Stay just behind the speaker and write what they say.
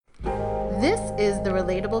This is the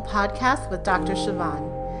Relatable Podcast with Dr.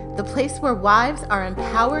 Siobhan, the place where wives are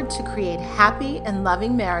empowered to create happy and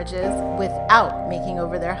loving marriages without making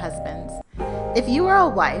over their husbands. If you are a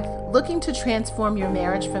wife looking to transform your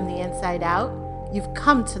marriage from the inside out, you've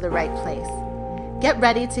come to the right place. Get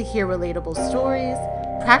ready to hear relatable stories,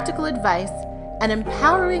 practical advice, and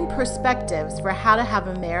empowering perspectives for how to have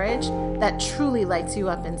a marriage that truly lights you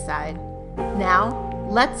up inside. Now,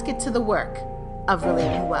 let's get to the work of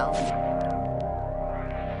relating well.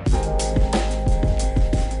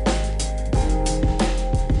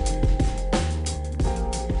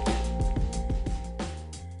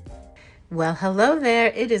 Well, hello there.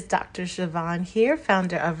 It is Dr. Siobhan here,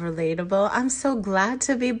 founder of Relatable. I'm so glad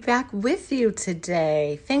to be back with you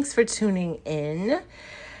today. Thanks for tuning in.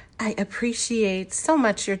 I appreciate so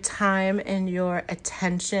much your time and your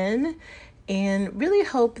attention, and really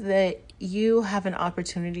hope that you have an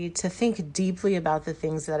opportunity to think deeply about the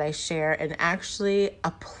things that I share and actually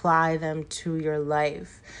apply them to your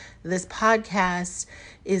life. This podcast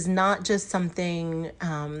is not just something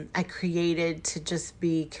I created to just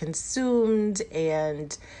be consumed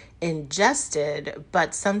and ingested,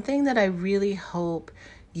 but something that I really hope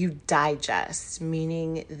you digest,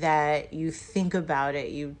 meaning that you think about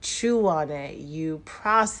it, you chew on it, you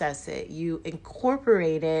process it, you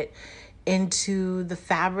incorporate it into the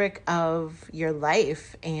fabric of your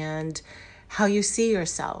life and how you see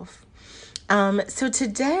yourself. So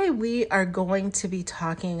today we are going to be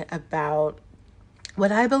talking about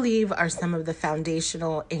what I believe are some of the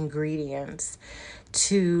foundational ingredients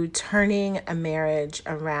to turning a marriage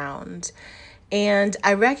around. And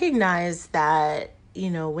I recognize that,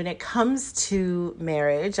 when it comes to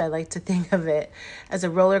marriage, I like to think of it as a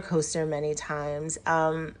roller coaster many times.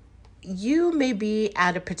 You may be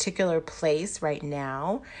at a particular place right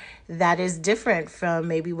now that is different from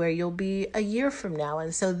maybe where you'll be a year from now.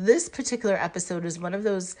 And so this particular episode is one of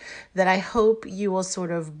those that I hope you will sort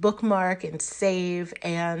of bookmark and save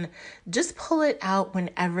and just pull it out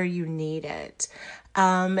whenever you need it.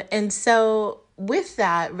 And so with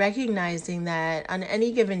that, recognizing that on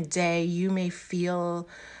any given day, you may feel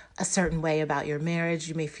a certain way about your marriage,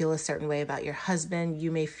 you may feel a certain way about your husband,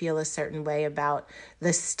 you may feel a certain way about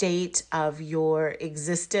the state of your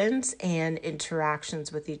existence and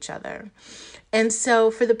interactions with each other. And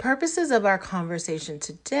so for the purposes of our conversation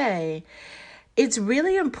today, it's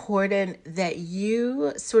really important that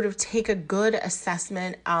you sort of take a good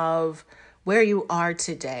assessment of where you are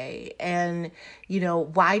today and,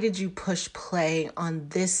 why did you push play on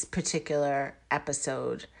this particular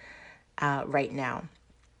episode right now?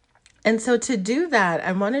 And so to do that,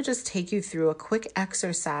 I want to just take you through a quick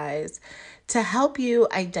exercise to help you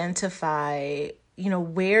identify,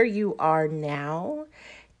 where you are now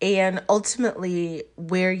and ultimately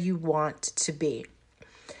where you want to be.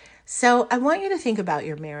 So I want you to think about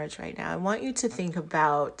your marriage right now. I want you to think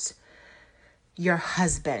about your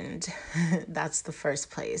husband. That's the first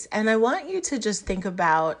place. And I want you to just think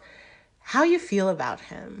about how you feel about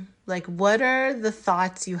him. Like, what are the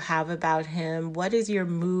thoughts you have about him? What is your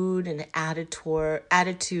mood and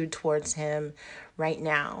attitude towards him right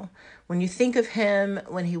now? When you think of him,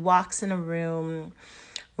 when he walks in a room,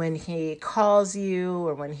 when he calls you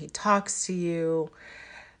or when he talks to you,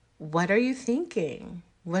 what are you thinking?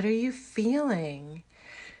 What are you feeling?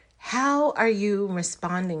 How are you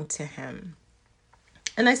responding to him?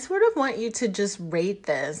 And I sort of want you to just rate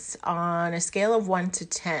this on a scale of 1 to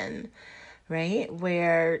 10, right?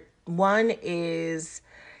 Where 1 is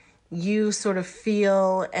you sort of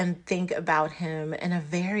feel and think about him in a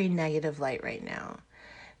very negative light right now.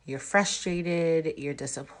 You're frustrated, you're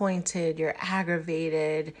disappointed, you're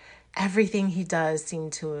aggravated. Everything he does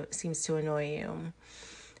seems to annoy you.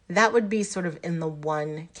 That would be sort of in the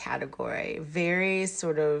 1 category. Very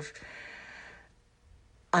sort of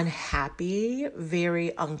unhappy,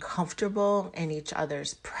 very uncomfortable in each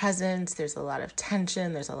other's presence. There's a lot of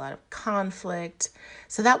tension. There's a lot of conflict.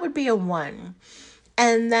 So that would be a 1.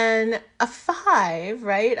 And then a 5,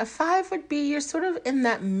 right? A 5 would be you're sort of in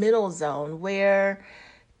that middle zone where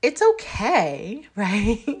it's okay,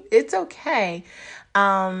 right? It's okay.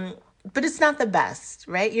 But it's not the best,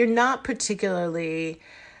 right? You're not particularly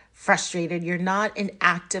frustrated. You're not in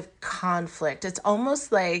active conflict. It's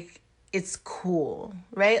almost like it's cool,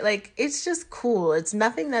 right? Like, it's just cool. It's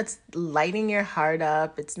nothing that's lighting your heart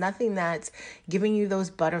up. It's nothing that's giving you those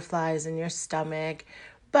butterflies in your stomach,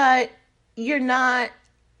 but you're not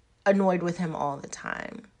annoyed with him all the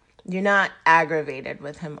time. You're not aggravated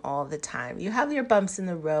with him all the time. You have your bumps in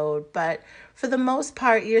the road, but for the most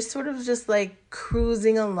part, you're sort of just like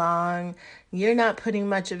cruising along. You're not putting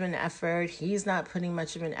much of an effort. He's not putting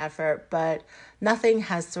much of an effort, but nothing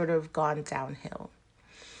has sort of gone downhill.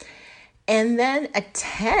 And then a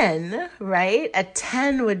 10, right? A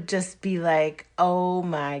 10 would just be like, oh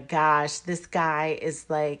my gosh, this guy is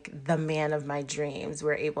like the man of my dreams.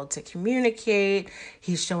 We're able to communicate.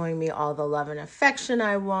 He's showing me all the love and affection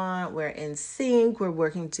I want. We're in sync. We're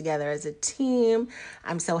working together as a team.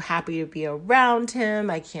 I'm so happy to be around him.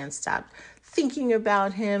 I can't stop thinking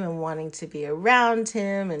about him and wanting to be around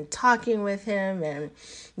him and talking with him. And,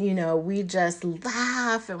 we just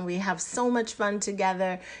laugh and we have so much fun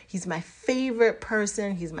together. He's my favorite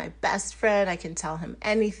person. He's my best friend. I can tell him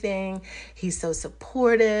anything. He's so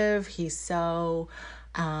supportive. He's so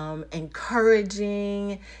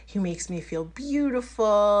encouraging. He makes me feel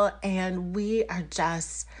beautiful. And we are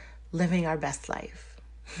just living our best life,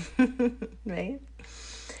 right?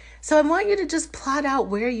 So I want you to just plot out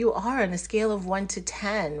where you are on a scale of 1 to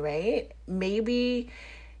 10, right? Maybe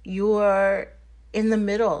you're in the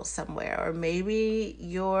middle somewhere, or maybe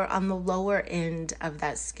you're on the lower end of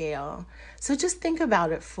that scale. So just think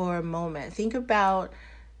about it for a moment. Think about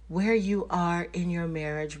where you are in your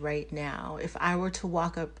marriage right now. If I were to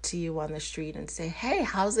walk up to you on the street and say, hey,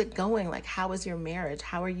 how's it going? Like, how is your marriage?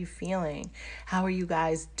 How are you feeling? How are you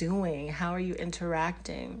guys doing? How are you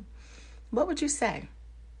interacting? What would you say?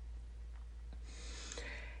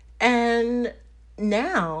 And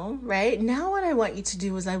now, right now, what I want you to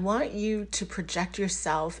do is I want you to project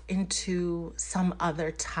yourself into some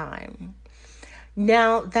other time.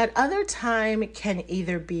 Now, that other time can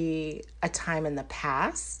either be a time in the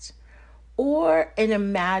past or an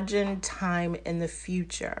imagined time in the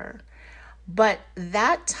future. But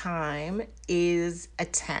that time is a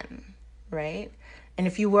 10, right? And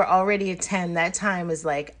if you were already a 10, that time is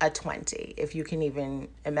like a 20, if you can even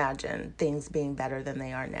imagine things being better than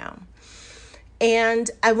they are now. And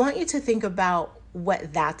I want you to think about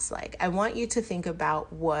what that's like. I want you to think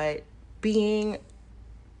about what being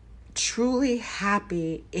truly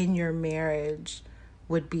happy in your marriage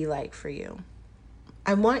would be like for you.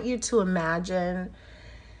 I want you to imagine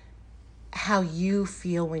how you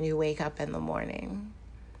feel when you wake up in the morning.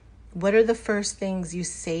 What are the first things you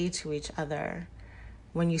say to each other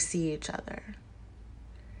when you see each other?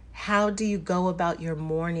 How do you go about your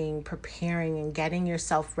morning preparing and getting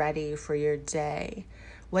yourself ready for your day?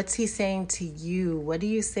 What's he saying to you? What are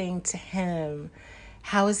you saying to him?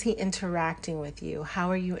 How is he interacting with you?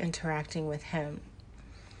 How are you interacting with him?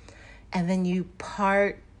 And then you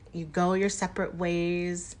go your separate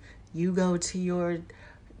ways. You go to your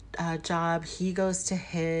job. He goes to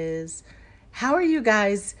his. How are you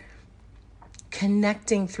guys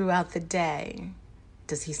connecting throughout the day?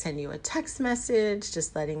 Does he send you a text message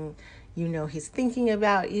just letting you know he's thinking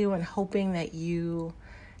about you and hoping that you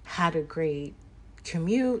had a great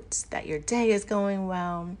commute, that your day is going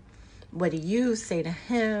well? What do you say to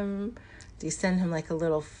him? Do you send him like a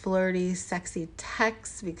little flirty, sexy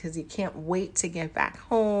text because you can't wait to get back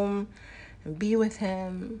home and be with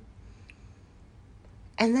him?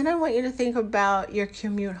 And then I want you to think about your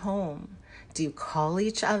commute home. Do you call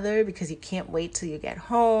each other because you can't wait till you get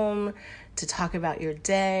home to talk about your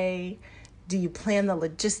day? Do you plan the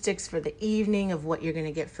logistics for the evening of what you're going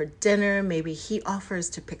to get for dinner? Maybe he offers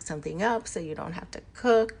to pick something up so you don't have to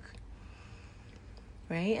cook,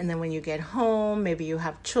 right? And then when you get home, maybe you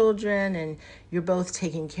have children and you're both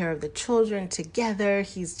taking care of the children together.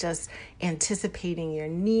 He's just anticipating your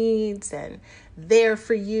needs and there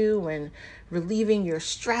for you and relieving your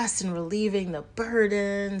stress and relieving the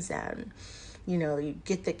burdens. And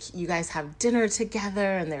you guys have dinner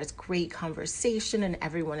together and there's great conversation and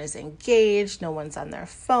everyone is engaged. No one's on their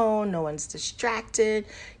phone. No one's distracted.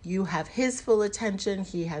 You have his full attention.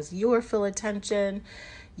 He has your full attention.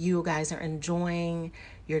 You guys are enjoying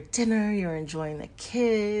your dinner. You're enjoying the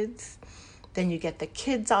kids. Then you get the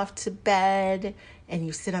kids off to bed and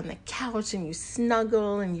you sit on the couch and you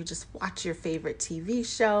snuggle and you just watch your favorite TV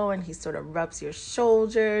show and he sort of rubs your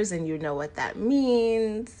shoulders and you know what that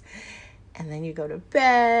means. And then you go to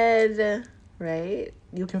bed, right?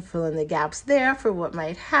 You can fill in the gaps there for what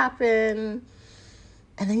might happen.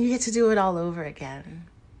 And then you get to do it all over again,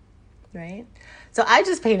 right? So I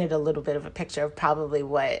just painted a little bit of a picture of probably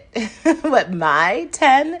what what my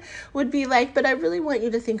 10 would be like, but I really want you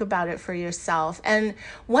to think about it for yourself. And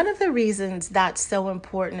one of the reasons that's so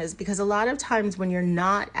important is because a lot of times when you're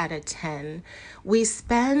not at a 10, we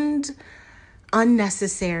spend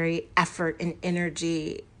unnecessary effort and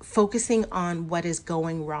energy focusing on what is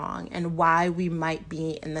going wrong and why we might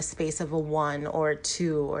be in the space of a 1 or a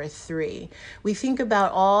 2 or a 3. We think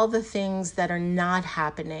about all the things that are not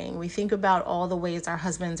happening. We think about all the ways our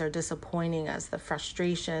husbands are disappointing us, the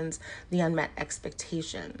frustrations, the unmet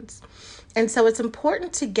expectations. And so it's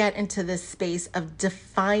important to get into this space of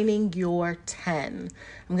defining your 10.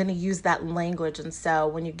 I'm going to use that language. And so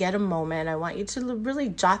when you get a moment, I want you to really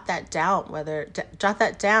jot that down, whether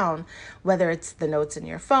it's the notes in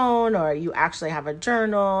your phone or you actually have a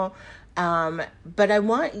journal. But I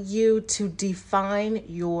want you to define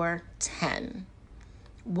your 10.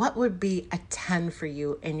 What would be a 10 for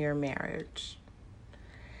you in your marriage?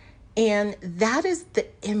 And that is the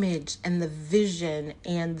image and the vision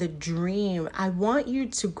and the dream I want you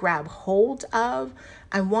to grab hold of.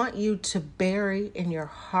 I want you to bury in your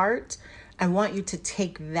heart. I want you to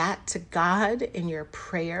take that to God in your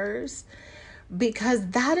prayers, because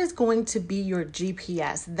that is going to be your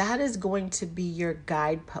GPS. That is going to be your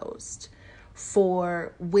guidepost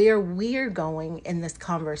for where we're going in this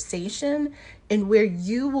conversation and where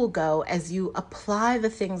you will go as you apply the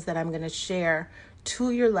things that I'm going to share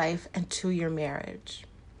to your life and to your marriage.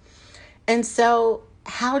 And so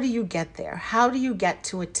how do you get there? How do you get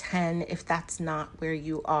to a 10 if that's not where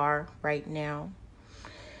you are right now?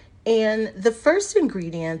 And the first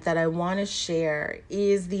ingredient that I want to share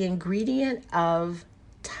is the ingredient of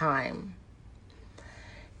time.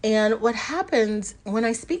 And what happens when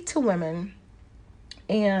I speak to women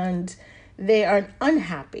and they are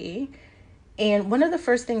unhappy, and one of the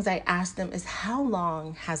first things I ask them is, how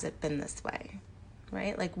long has it been this way?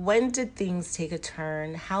 Right? Like, when did things take a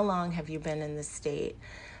turn? How long have you been in this state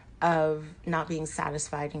of not being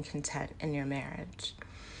satisfied and content in your marriage?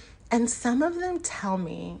 And some of them tell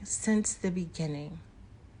me since the beginning.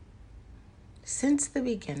 Since the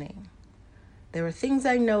beginning. There were things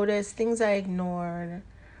I noticed, things I ignored,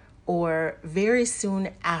 or very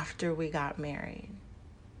soon after we got married,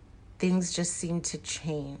 things just seemed to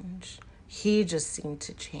change. He just seemed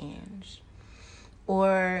to change.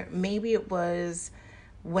 Or maybe it was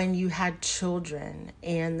when you had children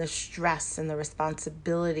and the stress and the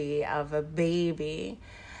responsibility of a baby,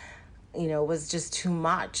 was just too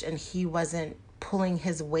much and he wasn't pulling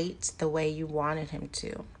his weight the way you wanted him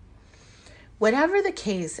to. Whatever the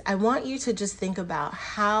case, I want you to just think about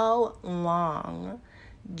how long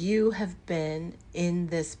you have been in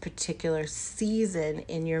this particular season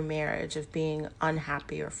in your marriage of being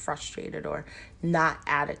unhappy or frustrated or not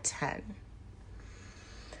at a 10.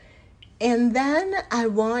 And then I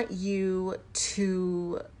want you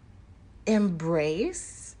to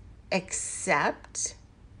embrace, accept,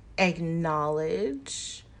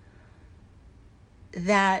 acknowledge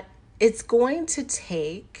that it's going to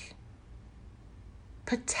take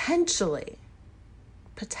potentially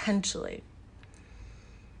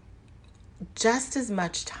just as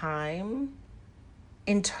much time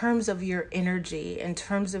in terms of your energy, in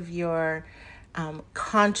terms of your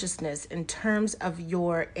consciousness, in terms of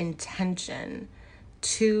your intention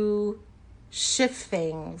to shift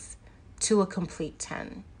things to a complete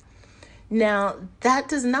 10. Now, that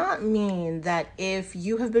does not mean that if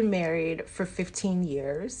you have been married for 15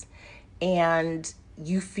 years and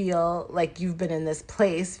you feel like you've been in this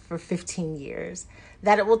place for 15 years,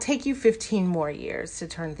 that it will take you 15 more years to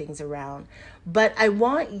turn things around. But I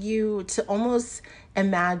want you to almost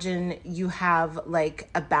imagine you have like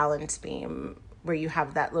a balance beam where you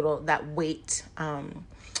have that weight,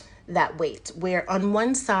 where on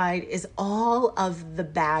one side is all of the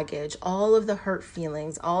baggage, all of the hurt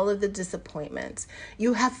feelings, all of the disappointments.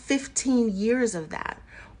 You have 15 years of that,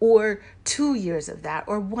 or 2 years of that,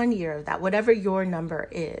 or 1 year of that, whatever your number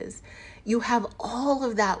is. You have all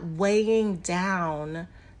of that weighing down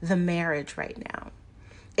the marriage right now.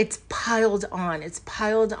 It's piled on. It's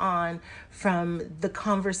piled on from the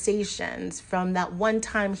conversations, from that one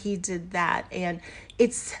time he did that. And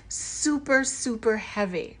it's super, super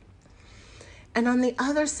heavy. And on the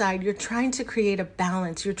other side, you're trying to create a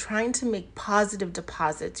balance. You're trying to make positive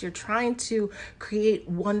deposits. You're trying to create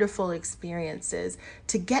wonderful experiences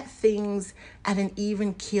to get things at an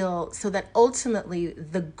even keel so that ultimately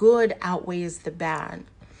the good outweighs the bad.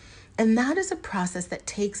 And that is a process that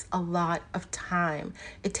takes a lot of time.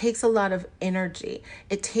 It takes a lot of energy.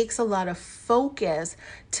 It takes a lot of focus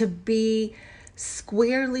to be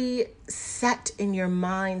squarely set in your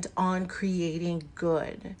mind on creating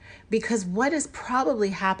good. Because what has probably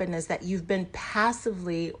happened is that you've been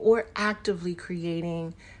passively or actively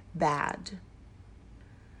creating bad.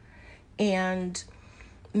 And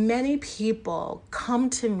many people come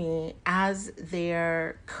to me as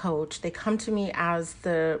their coach. They come to me as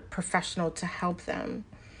the professional to help them.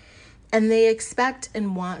 And they expect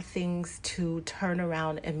and want things to turn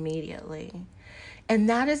around immediately. And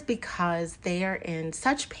that is because they are in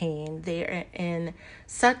such pain, they are in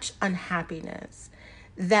such unhappiness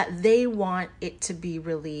that they want it to be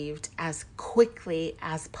relieved as quickly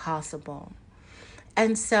as possible.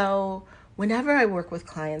 And so, whenever I work with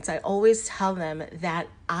clients, I always tell them that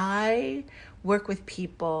I work with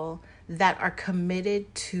people that are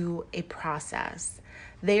committed to a process.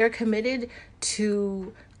 They are committed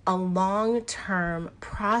to a long-term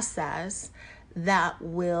process that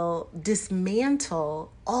will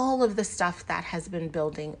dismantle all of the stuff that has been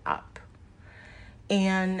building up.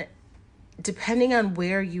 And depending on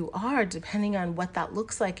where you are, depending on what that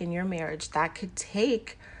looks like in your marriage, that could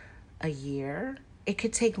take a year. It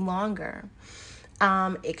could take longer.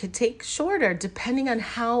 It could take shorter, depending on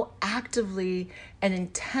how actively and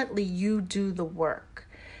intently you do the work.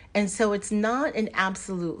 And so it's not an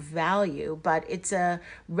absolute value, but it's a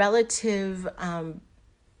relative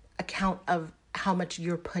account of how much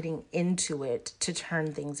you're putting into it to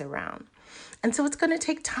turn things around. And so it's going to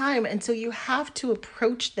take time. And so you have to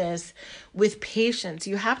approach this with patience.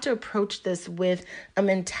 You have to approach this with a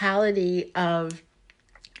mentality of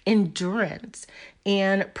endurance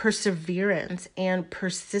and perseverance and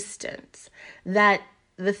persistence, that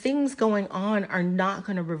the things going on are not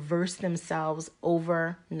going to reverse themselves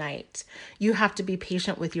overnight. You have to be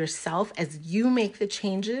patient with yourself as you make the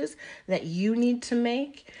changes that you need to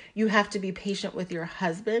make. You have to be patient with your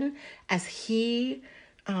husband as he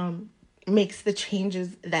makes the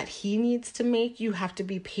changes that he needs to make. You have to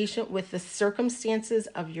be patient with the circumstances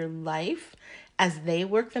of your life as they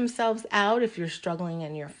work themselves out. If you're struggling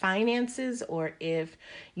in your finances, or if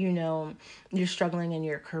you're struggling in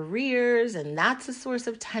your careers and that's a source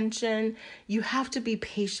of tension, you have to be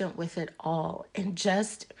patient with it all and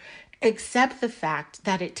just accept the fact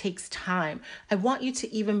that it takes time. I want you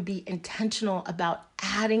to even be intentional about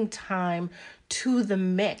adding time to the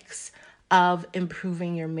mix of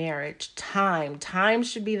improving your marriage. Time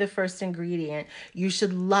should be the first ingredient. You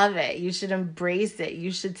should love it. You should embrace it.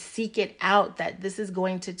 You should seek it out, that this is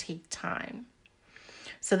going to take time.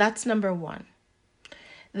 So that's number one.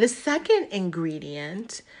 The second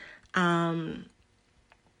ingredient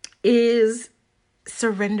is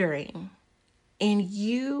surrendering, and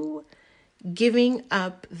you giving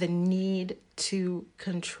up the need to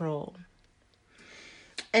control.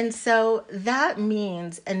 And so that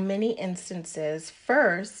means, in many instances,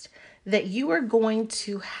 first, that you are going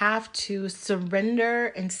to have to surrender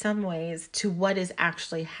in some ways to what is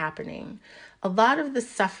actually happening. A lot of the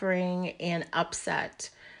suffering and upset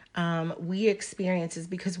we experience is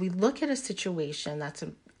because we look at a situation that's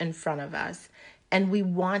in front of us and we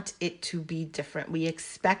want it to be different. We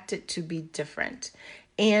expect it to be different.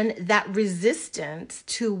 And that resistance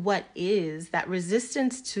to what is, that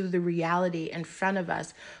resistance to the reality in front of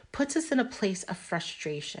us, puts us in a place of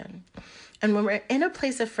frustration. And when we're in a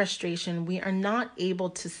place of frustration, we are not able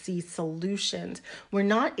to see solutions. We're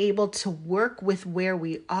not able to work with where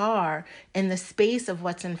we are in the space of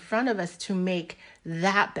what's in front of us to make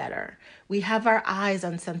that better. We have our eyes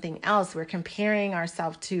on something else. We're comparing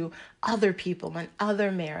ourselves to other people and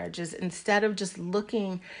other marriages instead of just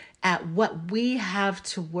looking at what we have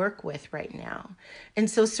to work with right now. And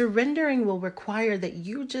so surrendering will require that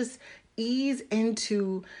you just ease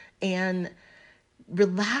into and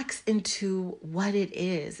relax into what it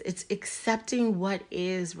is. It's accepting what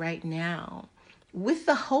is right now with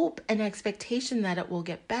the hope and expectation that it will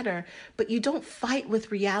get better. But you don't fight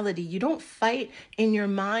with reality. You don't fight in your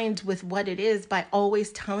mind with what it is by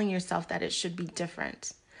always telling yourself that it should be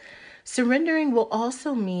different. Surrendering will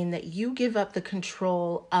also mean that you give up the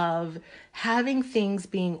control of having things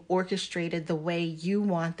being orchestrated the way you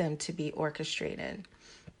want them to be orchestrated.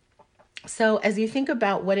 So as you think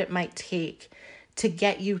about what it might take to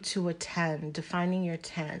get you to a 10, defining your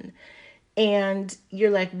 10, and you're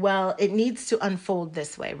like, well, it needs to unfold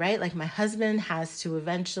this way, right? Like my husband has to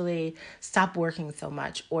eventually stop working so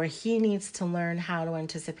much, or he needs to learn how to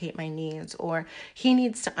anticipate my needs, or he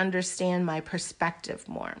needs to understand my perspective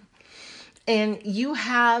more. And you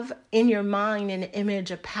have in your mind an image,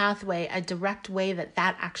 a pathway, a direct way that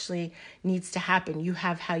actually needs to happen. You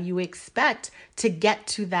have how you expect to get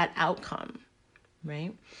to that outcome,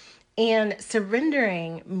 right? And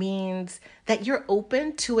surrendering means that you're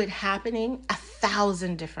open to it happening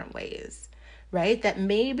 1,000 different ways, right? That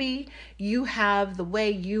maybe you have the way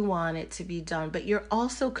you want it to be done, but you're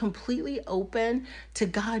also completely open to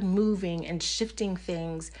God moving and shifting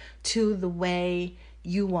things to the way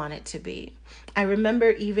you want it to be. I remember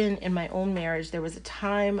even in my own marriage, there was a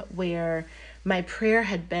time where my prayer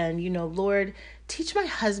had been, Lord, teach my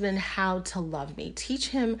husband how to love me, teach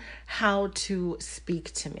him how to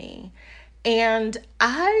speak to me. And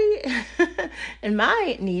I, in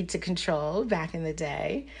my need to control back in the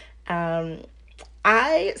day,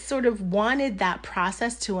 I sort of wanted that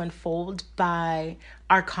process to unfold by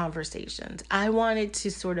our conversations. I wanted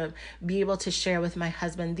to sort of be able to share with my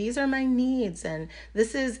husband, these are my needs, and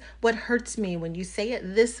this is what hurts me when you say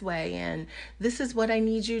it this way, and this is what I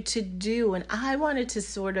need you to do. And I wanted to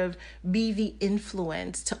sort of be the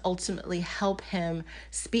influence to ultimately help him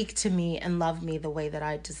speak to me and love me the way that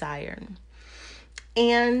I desired.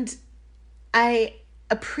 And I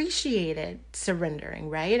appreciated surrendering,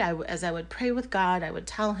 right? As I would pray with God, I would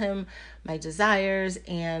tell him my desires,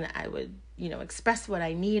 and I would, express what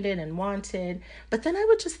I needed and wanted, but then I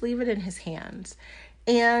would just leave it in his hands.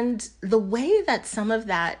 And the way that some of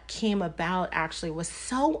that came about actually was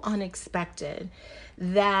so unexpected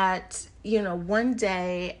that, one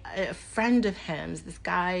day a friend of his, this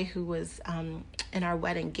guy who was in our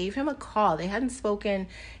wedding, gave him a call. They hadn't spoken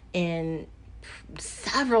in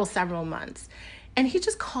several months. And he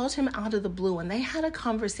just called him out of the blue, and they had a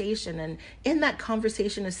conversation. And in that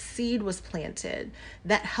conversation, a seed was planted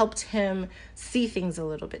that helped him see things a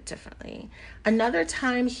little bit differently. Another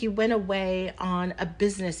time, he went away on a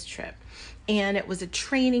business trip, and it was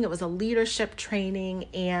a leadership training,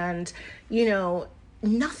 and,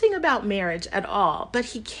 nothing about marriage at all. But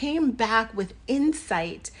he came back with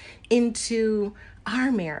insight into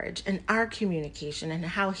our marriage and our communication and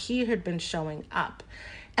how he had been showing up.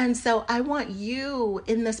 And so I want you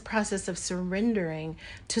in this process of surrendering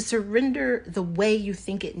to surrender the way you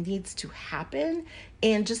think it needs to happen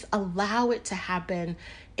and just allow it to happen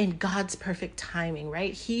in God's perfect timing,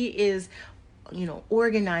 right? He is,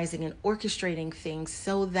 organizing and orchestrating things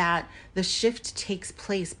so that the shift takes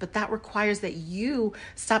place. But that requires that you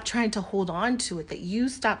stop trying to hold on to it, that you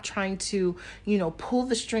stop trying to, pull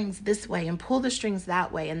the strings this way and pull the strings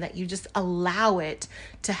that way, and that you just allow it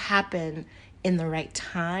to happen in the right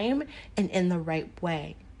time and in the right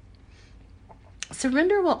way.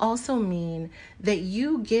 Surrender will also mean that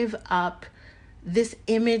you give up this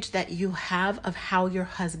image that you have of how your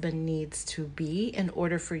husband needs to be in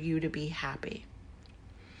order for you to be happy.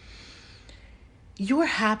 Your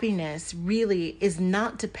happiness really is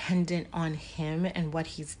not dependent on him and what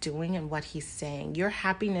he's doing and what he's saying. Your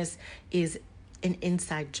happiness is an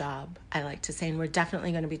inside job, I like to say, and we're definitely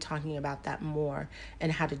going to be talking about that more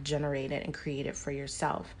and how to generate it and create it for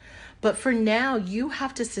yourself. But for now, you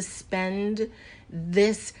have to suspend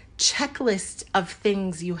this checklist of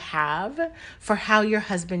things you have for how your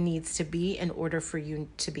husband needs to be in order for you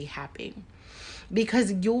to be happy.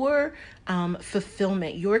 Because your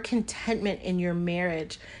fulfillment, your contentment in your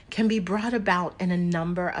marriage can be brought about in a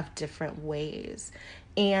number of different ways.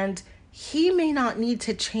 And he may not need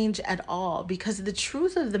to change at all, because the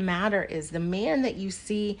truth of the matter is the man that you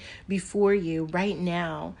see before you right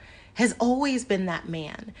now has always been that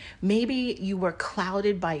man. Maybe you were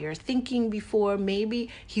clouded by your thinking before. Maybe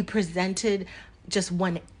he presented just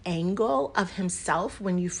one angle of himself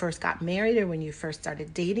when you first got married or when you first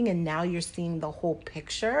started dating, and now you're seeing the whole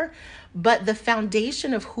picture. But the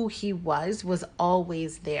foundation of who he was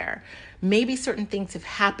always there. Maybe certain things have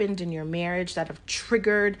happened in your marriage that have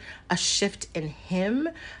triggered a shift in him,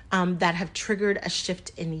 that have triggered a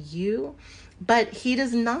shift in you. But he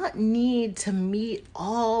does not need to meet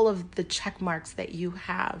all of the check marks that you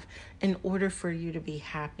have in order for you to be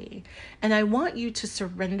happy. And I want you to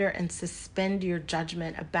surrender and suspend your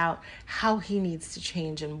judgment about how he needs to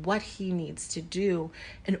change and what he needs to do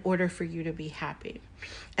in order for you to be happy.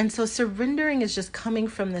 And so surrendering is just coming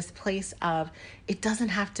from this place of, it doesn't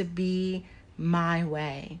have to be my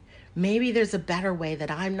way. Maybe there's a better way that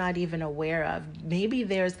I'm not even aware of. Maybe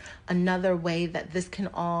there's another way that this can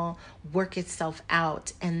all work itself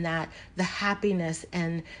out, and that the happiness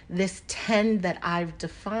and this 10 that I've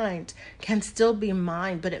defined can still be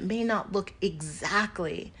mine, but it may not look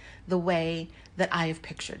exactly the way that I have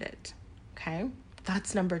pictured it. Okay?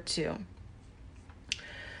 That's number 2.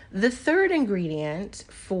 The third ingredient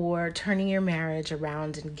for turning your marriage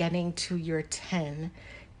around and getting to your 10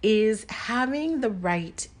 is having the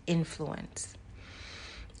right influence.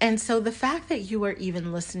 And so the fact that you are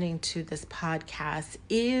even listening to this podcast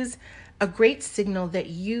is a great signal that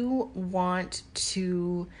you want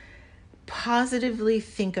to positively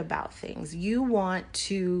think about things. You want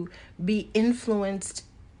to be influenced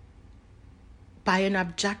by an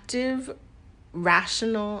objective,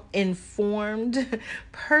 rational, informed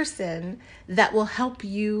person that will help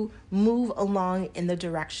you move along in the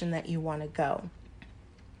direction that you want to go.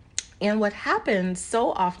 And what happens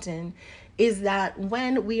so often is that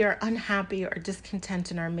when we are unhappy or discontent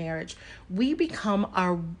in our marriage, we become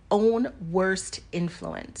our own worst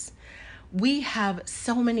influence. We have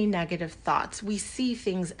so many negative thoughts. We see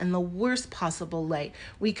things in the worst possible light.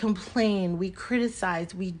 We complain, we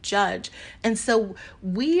criticize, we judge. And so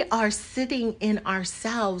we are sitting in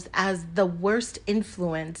ourselves as the worst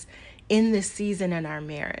influence in this season in our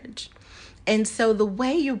marriage. And so the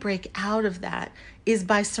way you break out of that is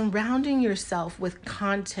by surrounding yourself with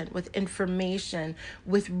content, with information,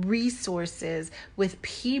 with resources, with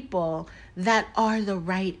people that are the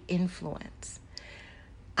right influence.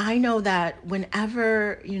 I know that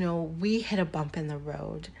whenever, we hit a bump in the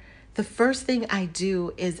road, the first thing I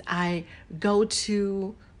do is I go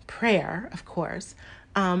to prayer, of course.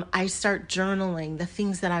 I start journaling the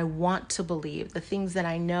things that I want to believe, the things that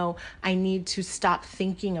I know I need to stop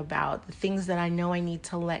thinking about, the things that I know I need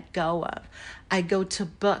to let go of. I go to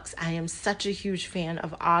books. I am such a huge fan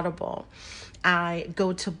of Audible. I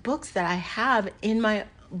go to books that I have in my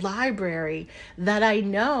library that I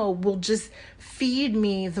know will just feed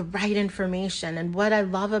me the right information. And what I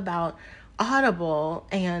love about Audible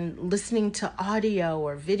and listening to audio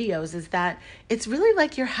or videos is that it's really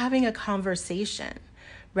like you're having a conversation,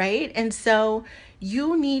 right? And so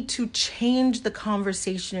you need to change the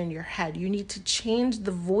conversation in your head. You need to change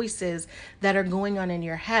the voices that are going on in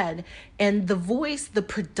your head. And the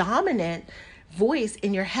predominant voice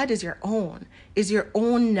in your head is your own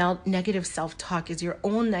negative self-talk, is your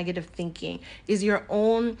own negative thinking, is your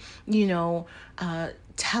own,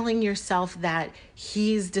 telling yourself that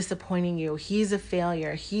he's disappointing you, he's a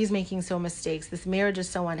failure, he's making so mistakes, this marriage is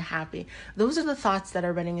so unhappy. Those are the thoughts that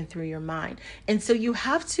are running through your mind. And so you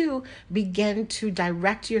have to begin to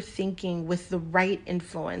direct your thinking with the right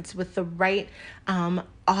influence, with the right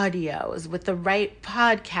audios, with the right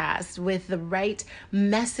podcasts, with the right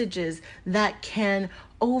messages that can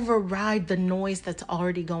override the noise that's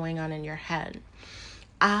already going on in your head.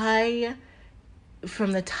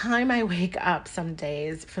 From the time I wake up some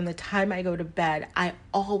days, from the time I go to bed, I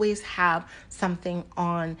always have something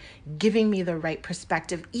on giving me the right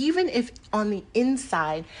perspective, even if on the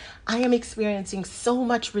inside I am experiencing so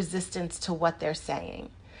much resistance to what they're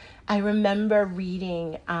saying. I remember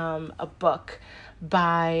reading a book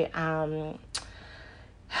by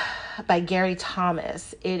Gary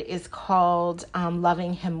Thomas. It is called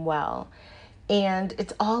Loving Him Well. And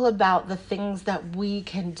it's all about the things that we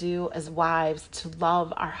can do as wives to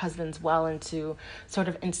love our husbands well and to sort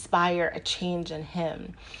of inspire a change in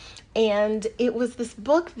him. And it was this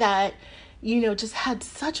book that, just had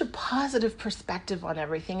such a positive perspective on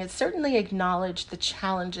everything. It certainly acknowledged the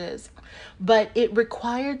challenges, but it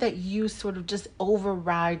required that you sort of just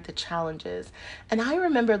override the challenges. And I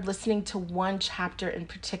remember listening to one chapter in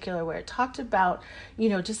particular where it talked about,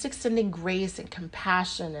 just extending grace and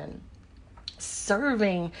compassion and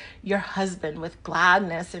serving your husband with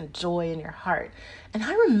gladness and joy in your heart. And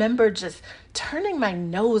I remember just turning my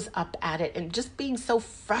nose up at it and just being so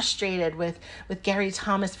frustrated with Gary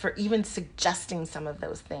Thomas for even suggesting some of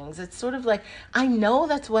those things. It's sort of like, I know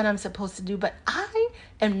that's what I'm supposed to do, but I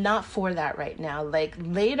am not for that right now. Like,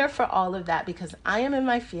 later for all of that, because I am in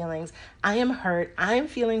my feelings, I am hurt, I am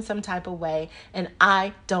feeling some type of way, and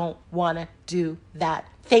I don't want to do that.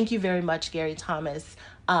 Thank you very much, Gary Thomas.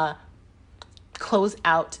 Close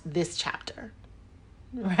out this chapter,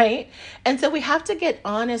 right? And so we have to get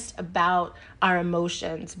honest about our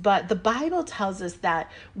emotions, but the Bible tells us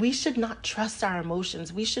that we should not trust our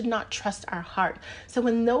emotions. We should not trust our heart. So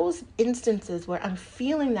in those instances where I'm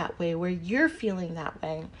feeling that way, where you're feeling that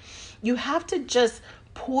way, you have to just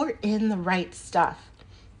pour in the right stuff.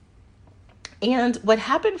 And what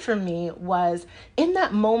happened for me was, in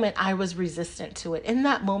that moment, I was resistant to it. In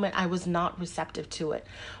that moment, I was not receptive to it.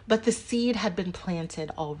 But the seed had been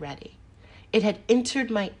planted already. It had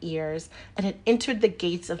entered my ears and it entered the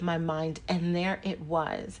gates of my mind, and there it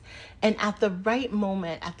was. And at the right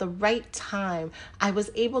moment, at the right time, I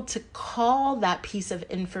was able to call that piece of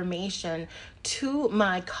information to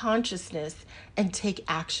my consciousness and take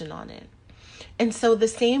action on it. And so the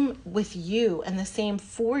same with you and the same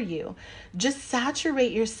for you. Just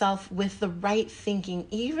saturate yourself with the right thinking,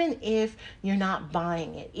 even if you're not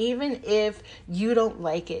buying it, even if you don't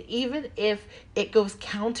like it, even if it goes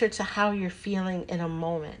counter to how you're feeling in a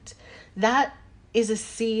moment. That is a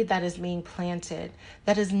seed that is being planted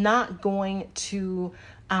that is not going to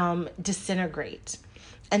disintegrate.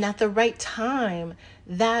 And at the right time,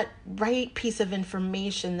 that right piece of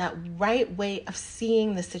information, that right way of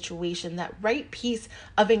seeing the situation, that right piece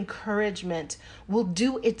of encouragement will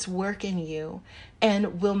do its work in you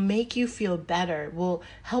and will make you feel better, will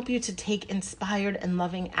help you to take inspired and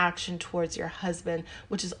loving action towards your husband,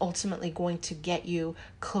 which is ultimately going to get you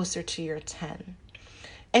closer to your 10.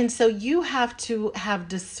 And so you have to have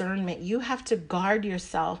discernment. You have to guard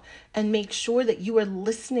yourself and make sure that you are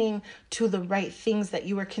listening to the right things, that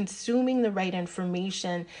you are consuming the right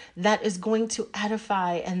information that is going to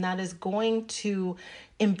edify and that is going to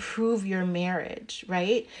improve your marriage,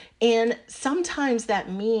 right? And sometimes that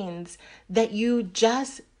means that you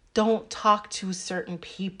just don't talk to certain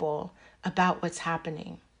people about what's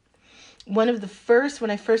happening. When I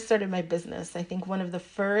first started my business, I think one of the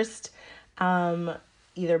first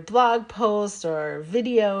either blog posts or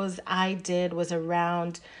videos I did was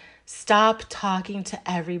around stop talking to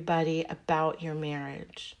everybody about your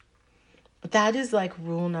marriage. That is like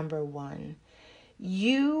rule number 1.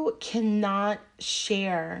 You cannot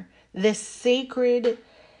share this sacred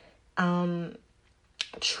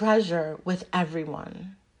treasure with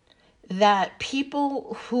everyone. That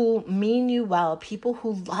people who mean you well, people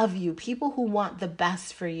who love you, people who want the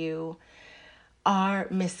best for you are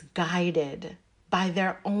misguided by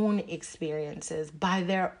their own experiences, by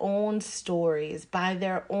their own stories, by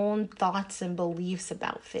their own thoughts and beliefs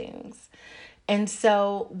about things. And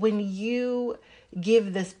so when you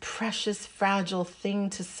give this precious, fragile thing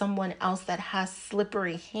to someone else that has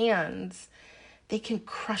slippery hands, they can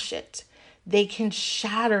crush it. They can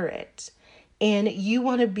shatter it. And you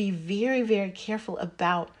want to be very, very careful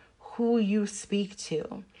about who you speak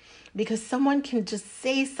to. Because someone can just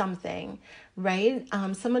say something, right?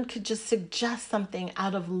 Someone could just suggest something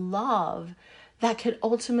out of love that could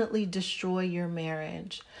ultimately destroy your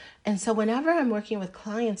marriage. And so whenever I'm working with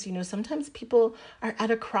clients, sometimes people are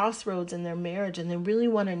at a crossroads in their marriage and they really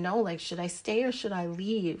want to know, like, should I stay or should I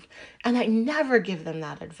leave? And I never give them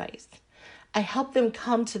that advice. I help them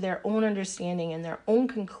come to their own understanding and their own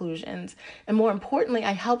conclusions. And more importantly,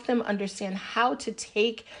 I help them understand how to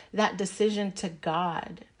take that decision to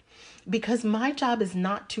God. Because my job is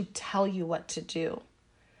not to tell you what to do,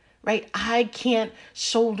 right? I can't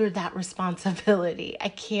shoulder that responsibility. I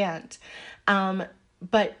can't.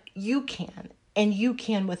 But you can. And you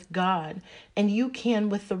can with God. And you can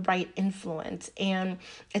with the right influence. And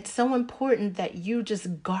it's so important that you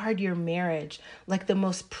just guard your marriage like the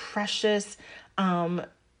most precious,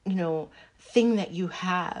 thing that you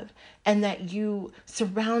have, and that you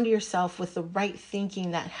surround yourself with the right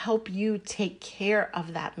thinking that help you take care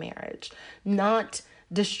of that marriage, not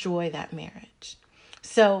destroy that marriage.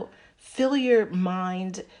 So fill your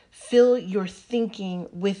mind, fill your thinking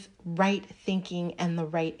with right thinking and the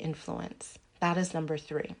right influence. That is number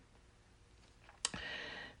 3.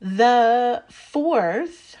 The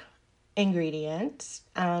 4th ingredient,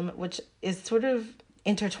 which is sort of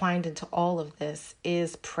intertwined into all of this,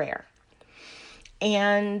 is prayer.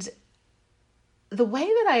 And the way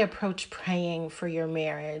that I approach praying for your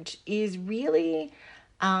marriage is really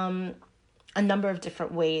a number of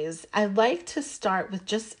different ways. I like to start with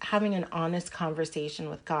just having an honest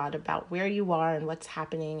conversation with God about where you are and what's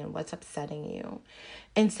happening and what's upsetting you.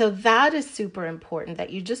 And so that is super important,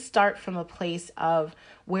 that you just start from a place of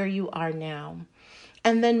where you are now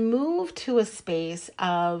and then move to a space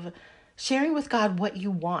of sharing with God what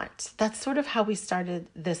you want. That's sort of how we started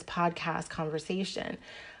this podcast conversation.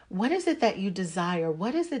 What is it that you desire?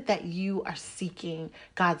 What is it that you are seeking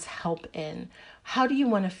God's help in? How do you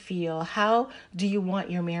want to feel? How do you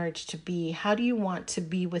want your marriage to be? How do you want to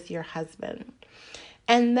be with your husband?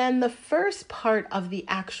 And then the first part of the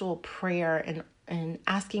actual prayer and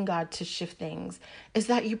asking God to shift things is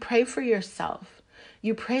that you pray for yourself.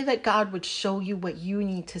 You pray that God would show you what you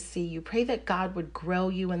need to see. You pray that God would grow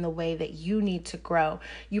you in the way that you need to grow.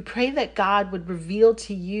 You pray that God would reveal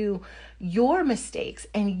to you your mistakes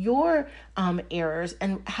and your errors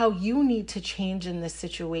and how you need to change in this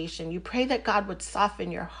situation. You pray that God would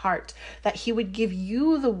soften your heart, that he would give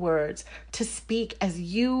you the words to speak as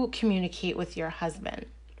you communicate with your husband.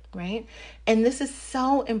 Right? And this is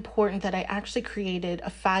so important that I actually created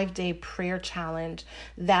a 5-day prayer challenge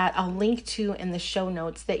that I'll link to in the show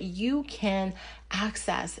notes that you can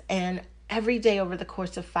access. And every day over the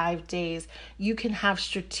course of 5 days, you can have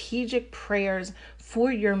strategic prayers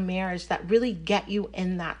for your marriage that really get you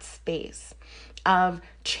in that space of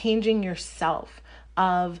changing yourself,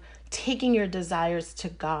 of taking your desires to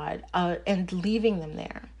God and leaving them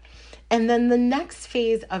there. And then the next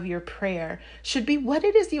phase of your prayer should be what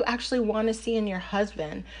it is you actually want to see in your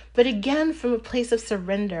husband. But again, from a place of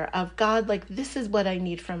surrender of God, like, this is what I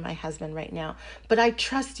need from my husband right now. But I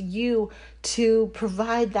trust you to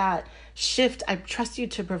provide that shift. I trust you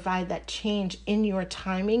to provide that change in your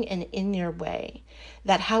timing and in your way.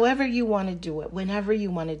 That however you want to do it, whenever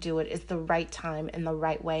you want to do it, is the right time and the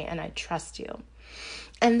right way. And I trust you.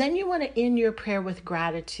 And then you want to end your prayer with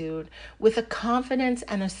gratitude, with a confidence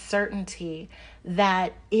and a certainty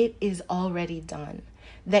that it is already done,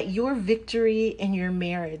 that your victory in your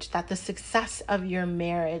marriage, that the success of your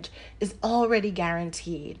marriage is already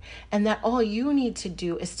guaranteed, and that all you need to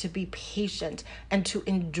do is to be patient and to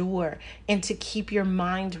endure and to keep your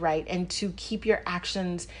mind right and to keep your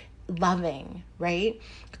actions loving, right?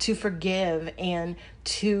 To forgive and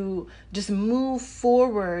to just move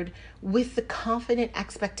forward with the confident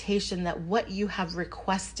expectation that what you have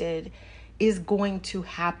requested is going to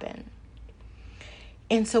happen.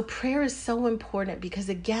 And so prayer is so important because,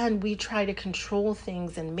 again, we try to control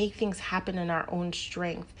things and make things happen in our own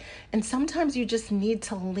strength. And sometimes you just need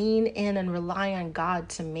to lean in and rely on God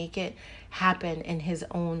to make it happen in His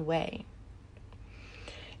own way.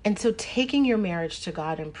 And so taking your marriage to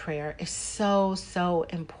God in prayer is so, so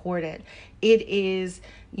important. It is,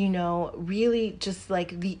 really just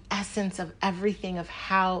like the essence of everything of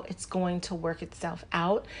how it's going to work itself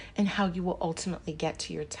out and how you will ultimately get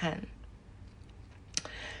to your 10.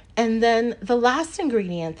 And then the last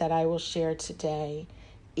ingredient that I will share today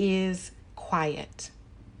is quiet.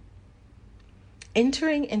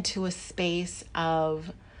 Entering into a space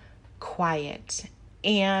of quiet.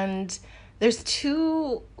 And there's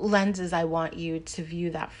two lenses I want you to view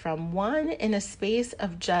that from. One, in a space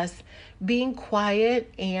of just being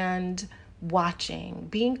quiet and watching,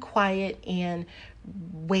 being quiet and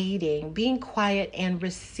waiting, being quiet and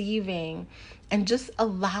receiving, and just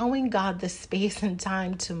allowing God the space and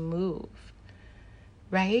time to move,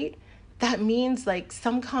 right? That means like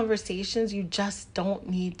some conversations you just don't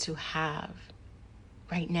need to have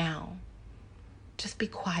right now. Just be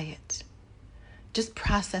quiet. Just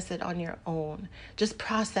process it on your own. Just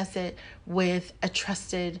process it with a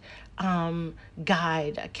trusted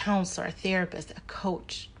guide, a counselor, a therapist, a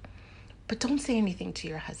coach. But don't say anything to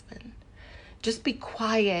your husband. Just be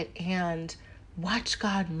quiet and watch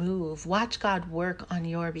God move. Watch God work on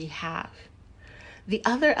your behalf. The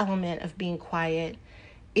other element of being quiet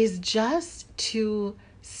is just to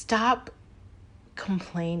stop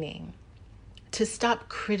complaining, to stop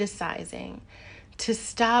criticizing, to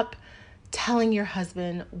stop telling your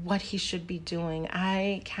husband what he should be doing.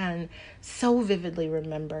 I can so vividly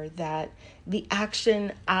remember that the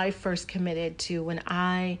action I first committed to when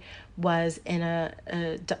I was in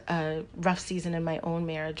a rough season in my own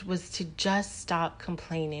marriage was to just stop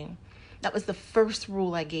complaining. That was the first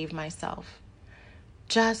rule I gave myself.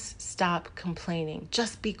 Just stop complaining.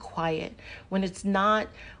 Just be quiet. When it's not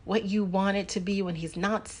what you want it to be, when he's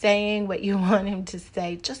not saying what you want him to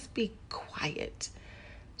say, just be quiet.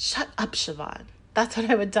 Shut up, Siobhan. That's what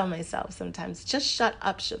I would tell myself sometimes. Just shut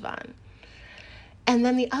up, Siobhan. And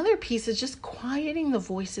then the other piece is just quieting the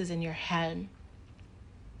voices in your head.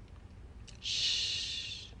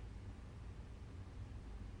 Shh.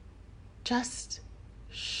 Just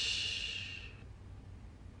shh.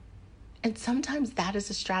 And sometimes that is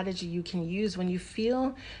a strategy you can use when you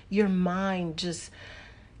feel your mind just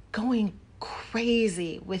going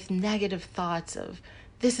crazy with negative thoughts of,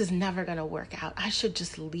 this is never going to work out. I should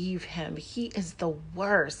just leave him. He is the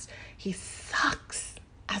worst. He sucks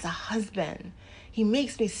as a husband. He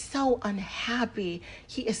makes me so unhappy.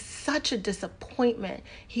 He is such a disappointment.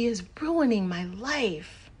 He is ruining my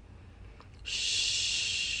life.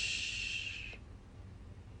 Shh.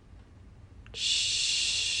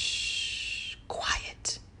 Shh.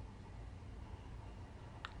 Quiet.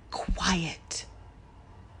 Quiet.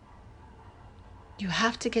 You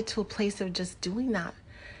have to get to a place of just doing that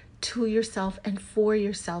to yourself and for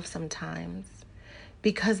yourself sometimes,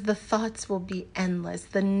 because the thoughts will be endless.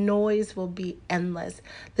 The noise will be endless.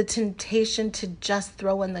 The temptation to just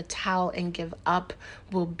throw in the towel and give up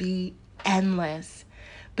will be endless.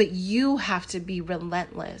 But you have to be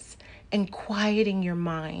relentless in quieting your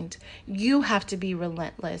mind. You have to be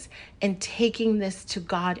relentless in taking this to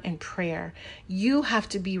God in prayer. You have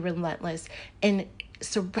to be relentless in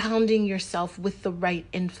surrounding yourself with the right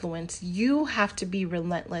influence. You have to be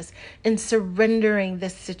relentless in surrendering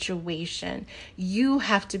this situation. You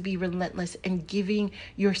have to be relentless in giving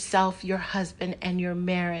yourself, your husband, and your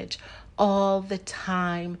marriage all the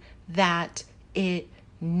time that it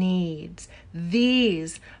needs.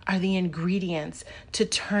 These are the ingredients to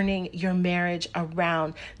turning your marriage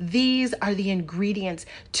around. These are the ingredients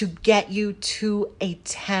to get you to a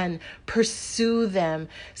 10. Pursue them,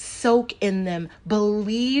 soak in them,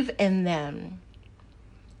 believe in them,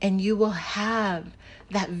 and you will have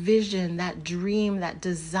that vision, that dream, that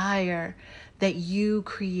desire that you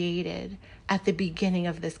created at the beginning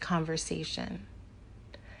of this conversation.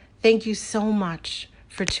 Thank you so much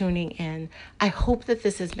for tuning in. I hope that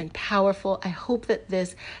this has been powerful. I hope that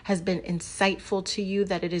this has been insightful to you,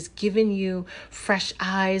 that it has given you fresh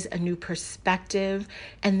eyes, a new perspective,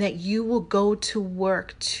 and that you will go to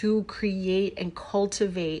work to create and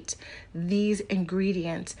cultivate these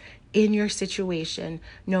ingredients in your situation,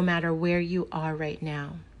 no matter where you are right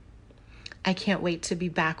now. I can't wait to be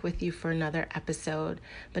back with you for another episode.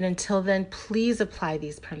 But until then, please apply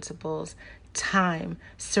these principles: time,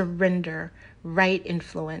 surrender, right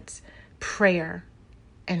influence, prayer,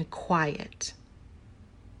 and quiet.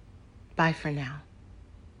 Bye for now.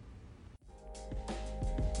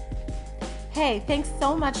 Hey, thanks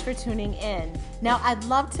so much for tuning in. Now, I'd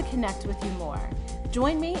love to connect with you more.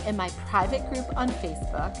 Join me in my private group on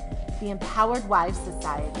Facebook, the Empowered Wives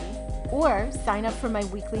Society, or sign up for my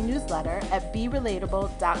weekly newsletter at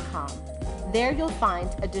berelatable.com. There you'll find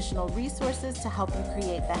additional resources to help you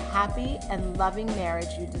create the happy and loving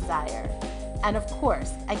marriage you desire. And of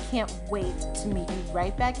course, I can't wait to meet you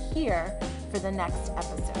right back here for the next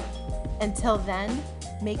episode. Until then,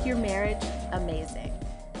 make your marriage amazing.